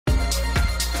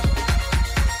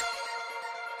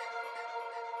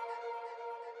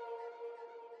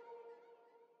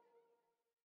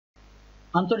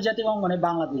আন্তর্জাতিক অঙ্গনে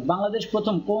বাংলাদেশ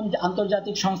প্রথম কোন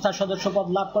আন্তর্জাতিক সংস্থার সদস্যপদ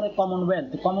লাভ করে?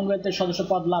 কমনওয়েলথের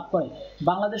সদস্যপদ লাভ করে।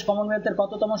 বাংলাদেশ কমনওয়েলথের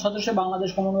কততম সদস্য? বাংলাদেশ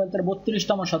কমনওয়েলথের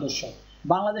 32তম সদস্য।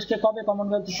 বাংলাদেশকে কবে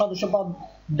কমনওয়েলথ সদস্যপদ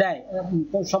দেয়,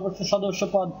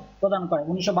 সদস্যপদ প্রদান করে?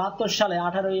 1972 সালে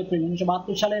 18 এপ্রিল।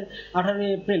 1972 সালের 18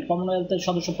 এপ্রিল কমনওয়েলথের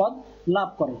সদস্যপদ লাভ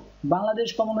করে। বাংলাদেশ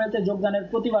কমনওয়েলথে যোগদানের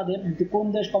প্রতিবাদে কোন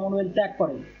দেশ কমনওয়েলথ ত্যাগ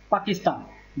করে? পাকিস্তান।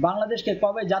 বাংলাদেশকে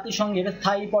কবে জাতিসংঘের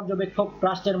স্থায়ী পর্যবেক্ষক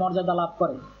রাষ্ট্রের মর্যাদা লাভ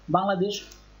করে? বাংলাদেশ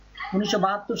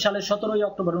 1972 সালের 17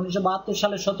 অক্টোবর। 1972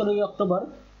 সালের 17 অক্টোবর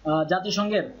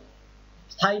জাতিসংঘের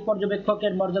স্থায়ী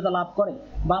পর্যবেক্ষকের মর্যাদা লাভ করে।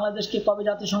 বাংলাদেশকে কবে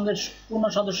জাতিসংঘের পূর্ণ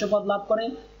সদস্যপদ লাভ করে?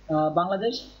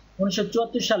 বাংলাদেশ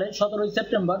 1974 সালে 17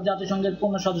 সেপ্টেম্বর জাতিসংঘের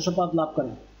পূর্ণ সদস্যপদ লাভ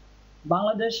করে।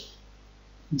 বাংলাদেশ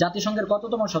জাতিসংঘের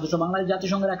কততম সদস্য? বাংলাদেশ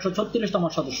জাতিসংঘের 136তম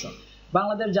সদস্য।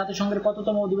 বাংলাদেশ জাতিসংঘের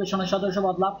কততম অধিবেশনে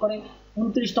সদস্যপদ লাভ করে?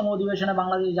 29তম অধিবেশনে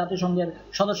বাংলাদেশ জাতিসংঘের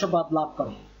সদস্যপদ লাভ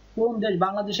করে। কোন দেশ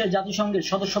বাংলাদেশের জাতিসংঘের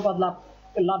সদস্যপদ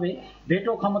লাভে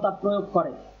ভেটো ক্ষমতা প্রয়োগ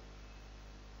করে?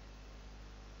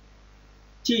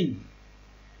 চীন।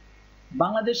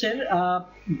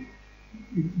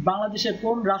 বাংলাদেশের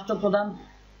কোন রাষ্ট্রপ্রধান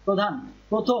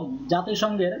প্রথম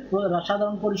জাতিসংঘের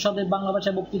সাধারণ পরিষদে বাংলা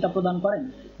ভাষায় বক্তৃতা প্রদান করেন?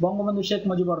 বঙ্গবন্ধু শেখ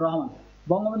মুজিবুর রহমান।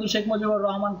 বঙ্গবন্ধু শেখ মুজিবুর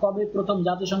রহমান কবে প্রথম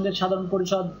জাতিসংঘের সাধারণ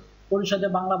পরিষদে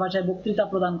বাংলা ভাষায় বক্তৃতা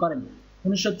প্রদান করেন?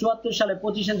 1974 সালে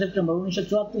 25 সেপ্টেম্বর।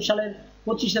 1974 সালের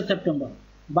 25 সেপ্টেম্বর।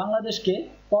 বাংলাদেশকে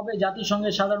কবে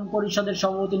জাতিসংঘের সাধারণ পরিষদের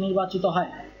সভাপতি নির্বাচিত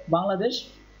হয়? বাংলাদেশ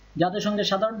জাতিসংঘের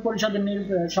সাধারণ পরিষদের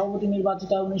সভাপতি নির্বাচিত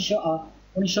হয়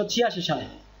 1986 সালে।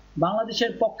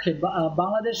 বাংলাদেশের পক্ষে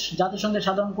বাংলাদেশ জাতিসংঘের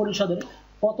সাধারণ পরিষদের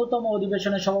কততম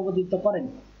অধিবেশনে সভাপতিত্ব করেন?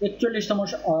 41তম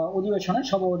অধিবেশনে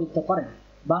সভাপতিত্ব করেন।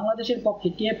 বাংলাদেশের পক্ষে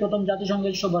কে প্রথম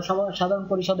জাতিসংঘের সাধারণ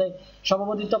পরিষদে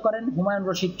সভাপতিত্ব করেন? হুমায়ুন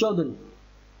রশিদ চৌধুরী।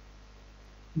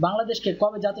 বাংলাদেশকে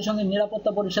কবে জাতিসংঘের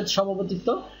নিরাপত্তা পরিষদ সভাপতিত্ব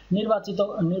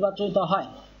নির্বাচিত হয়?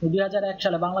 2001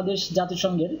 সালে বাংলাদেশ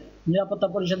জাতিসংঘের নিরাপত্তা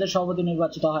পরিষদের সভাপতি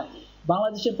নির্বাচিত হয়।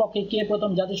 বাংলাদেশের পক্ষে কে প্রথম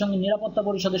জাতিসংঘের নিরাপত্তা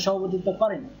পরিষদের সভাপতিত্ব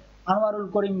করেন? আনোয়ারুল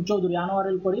করিম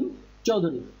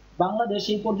চৌধুরী। বাংলাদেশ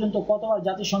এই পর্যন্ত কতবার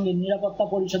জাতিসংঘের নিরাপত্তা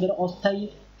পরিষদের অস্থায়ী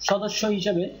সদস্য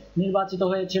হিসেবে নির্বাচিত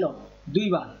হয়েছিল? 2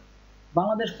 বার।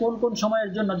 বাংলাদেশ কোন কোন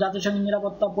সময়ের জন্য জাতিসংঘের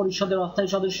নিরাপত্তা পরিষদের অস্থায়ী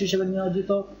সদস্য হিসেবে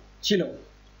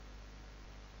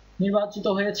নির্বাচিত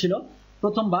হয়েছিল?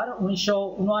 প্রথমবার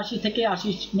 1979 থেকে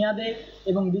 80 মেয়াদে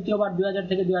এবং দ্বিতীয়বার 2000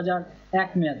 থেকে 2001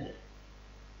 মেয়াদে।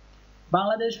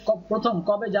 বাংলাদেশ প্রথম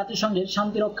কবে জাতিসংঘের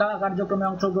শান্তিরক্ষা কার্যক্রমে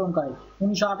অংশগ্রহণ করে?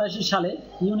 1988 সালে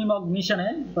ইউনিমগ মিশনে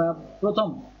প্রথম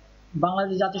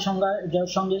বাংলাদেশ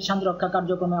জাতিসংঘের শান্তিরক্ষা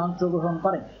কার্যক্রমে অংশগ্রহণ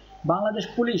করে। বাংলাদেশ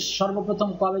পুলিশ সর্বপ্রথম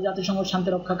কবে জাতিসংঘ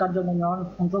শান্তিরক্ষা কার্যক্রমে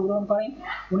অংশগ্রহণ করে?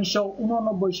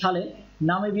 1989 সালে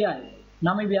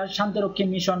নামিবিয়ার শান্তিরক্ষী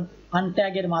মিশন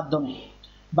আনট্যাগের মাধ্যমে।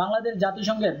 বাংলাদেশ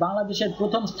জাতিসংঘের বাংলাদেশের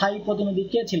প্রথম স্থায়ী প্রতিনিধি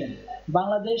কে ছিলেন?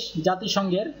 বাংলাদেশের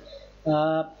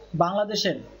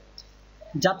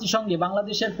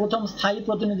প্রথম স্থায়ী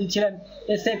প্রতিনিধি ছিলেন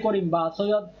এস.এ. করিম বা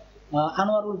সৈয়দ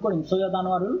আনোয়ারুল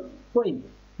করিম।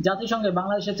 জাতিসংঘে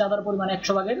বাংলাদেশের চাঁদার পরিমাণ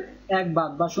 100 ভাগের 1 ভাগ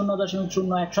বা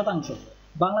 0.01%।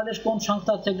 বাংলাদেশ কোন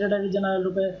সংস্থার সেক্রেটারি জেনারেল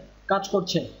রূপে কাজ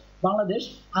করছে? বাংলাদেশ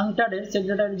আংটাডের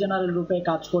সেক্রেটারি জেনারেল রূপে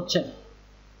কাজ করছে।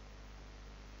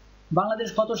 বাংলাদেশ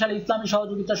কত সালে ইসলামী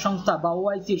সহযোগিতা সংস্থা বা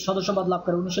ওআইসির সদস্যপদ লাভ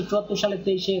করে? 1974 সালের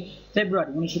 23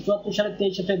 ফেব্রুয়ারি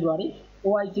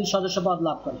ওআইসির সদস্যপদ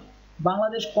লাভ করে।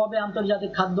 বাংলাদেশ কবে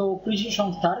আন্তর্জাতিক খাদ্য ও কৃষি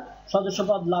সংস্থার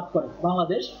সদস্যপদ লাভ করে?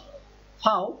 বাংলাদেশ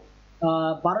ফাও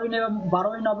 12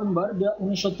 নভেম্বর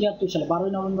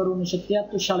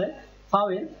 1973 সালে ফাও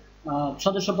এর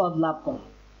সদস্যপদ লাভ করে।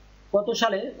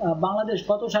 বাংলাদেশ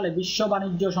কত সালে বিশ্ব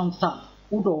বাণিজ্য সংস্থা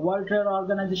উটো ওয়ার্ল্ড ট্রেড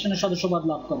অর্গানাইজেশনের সদস্যপদ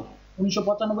লাভ করে?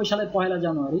 1995 সালের 1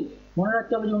 জানুয়ারি। মনে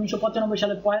রাখতে হবে যে 1995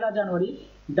 সালের 1 জানুয়ারি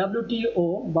WTO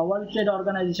বা ওয়ার্ল্ড ট্রেড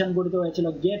অর্গানাইজেশন গঠিত হয়েছিল,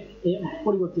 গেট এ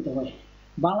পরিবর্তিত হয়।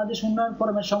 বাংলাদেশ উন্নয়ন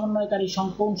ফোরামের সমন্বয়কারী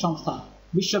কোন সংস্থা?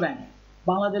 বিশ্ব ব্যাংক।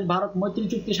 বাংলাদেশ ভারত মৈত্রী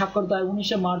চুক্তি স্বাক্ষরিত হয়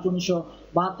 19 মার্চ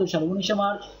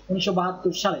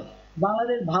 1972 সালে।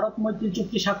 বাংলাদেশ ভারত মৈত্রী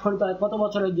চুক্তি স্বাক্ষরিত হয় কত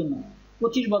বছরের জন্য?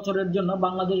 25 বছরের জন্য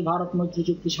বাংলাদেশ ভারত মৈত্রী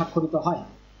চুক্তি স্বাক্ষরিত হয়।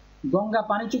 গঙ্গা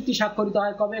পানি চুক্তি স্বাক্ষরিত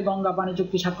হয় কবে? গঙ্গা পানি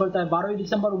চুক্তি স্বাক্ষরিত হয় 12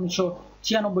 ডিসেম্বর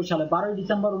 1996 সালে। 12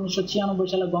 ডিসেম্বর 1996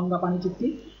 সালে গঙ্গা পানি চুক্তি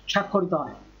স্বাক্ষরিত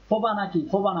হয়। ফোবানা কি?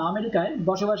 ফোবানা আমেরিকায়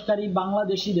বসবাসকারী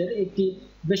বাংলাদেশিদের একটি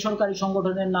বেসরকারি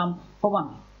সংগঠনের নাম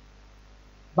ফোবানা।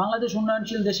 বাংলাদেশ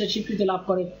উন্নয়নশীল দেশের স্বীকৃতি লাভ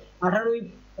করে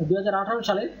 2018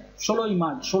 সালে 16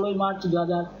 মার্চ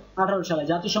 2018 সালে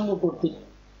জাতিসংঘ কর্তৃক।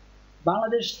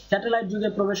 বাংলাদেশ স্যাটেলাইট যুগে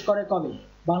প্রবেশ করে কবে?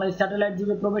 বাংলাদেশ স্যাটেলাইট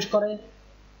যুগে প্রবেশ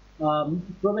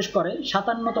করে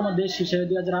 57তম দেশ হিসেবে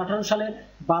 2018 সালের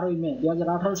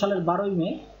 12 মে।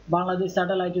 বাংলাদেশ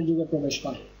স্যাটেলাইটের যুগে প্রবেশ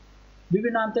করে।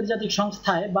 বিভিন্ন আন্তর্জাতিক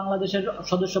সংস্থায় বাংলাদেশের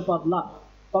সদস্যপদ লাভ।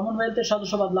 কমনওয়েলথের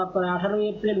সদস্যপদ লাভ করে 18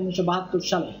 এপ্রিল 1972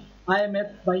 সালে। IMF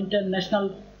বা ইন্টারন্যাশনাল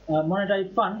মনিটারি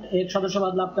ফান্ড এর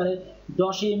সদস্যপদ লাভ করে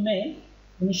 10 মে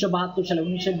 1972 সালে।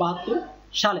 1972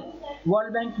 সালে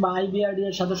ওয়ার্ল্ড ব্যাংক বা IBRD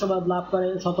এর সদস্যপদ লাভ করে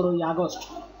 17 আগস্ট।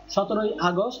 17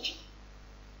 আগস্ট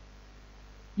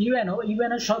ইউএনও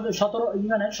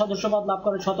এর সদস্যপদ লাভ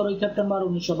করে 17 সেপ্টেম্বর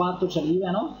 1972 সালে।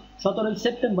 ইউএনও 17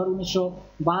 সেপ্টেম্বর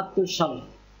 1972 সালে।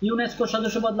 ইউনেস্কো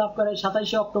সদস্যপদ লাভ করে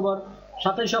 27 অক্টোবর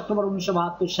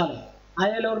 1972 সালে।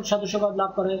 ILO সদস্যপদ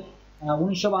লাভ করে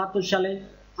 1972 সালে।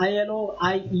 ILO,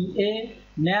 IEA,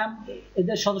 NAM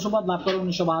এদের সদস্যপদ লাভ করে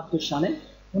 1972 সালে।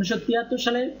 1973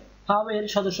 সালে ফাও এর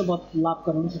সদস্যপদ লাভ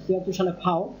করে। 1973 সালে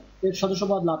ফাও এর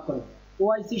সদস্যপদ লাভ করে।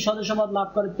 OIC সদস্যপদ লাভ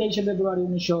করে 23 ফেব্রুয়ারি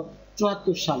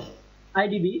 1974 সালে।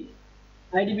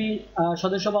 আইডিবি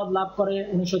সদস্যপদ লাভ করে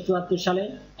 1974 সালে।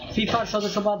 ফিফার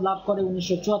সদস্যপদ লাভ করে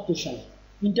 1974 সালে।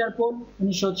 ইন্টারপোল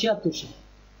 1976 সালে।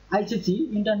 ICC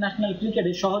ইন্টারন্যাশনাল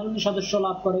ক্রিকেটের সহযোগী সদস্য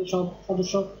লাভ করে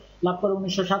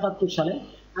 1977 সালে।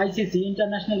 ICC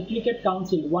international cricket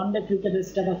council one day ক্রিকেটের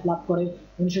স্ট্যাটাস লাভ করে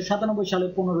 1997 সালে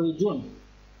 15 জুন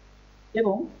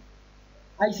এবং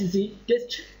ICC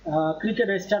টেস্ট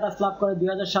ক্রিকেটের স্ট্যাটাস লাভ করে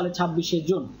 2000 সালে 26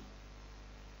 জুন।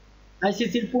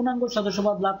 ICCর পূর্ণাঙ্গ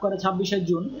সদস্যপদ লাভ করে 26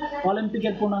 জুন।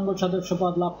 অলিম্পিকের পূর্ণাঙ্গ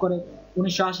সদস্যপদ লাভ করে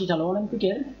 1980 সালে।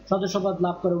 অলিম্পিকের সদস্যপদ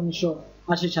লাভ করে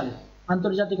 1980 সালে।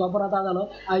 আন্তর্জাতিক অপরাধ আদালত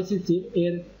ICC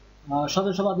এর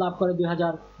সদস্যপদ লাভ করে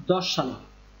 2010 সালে।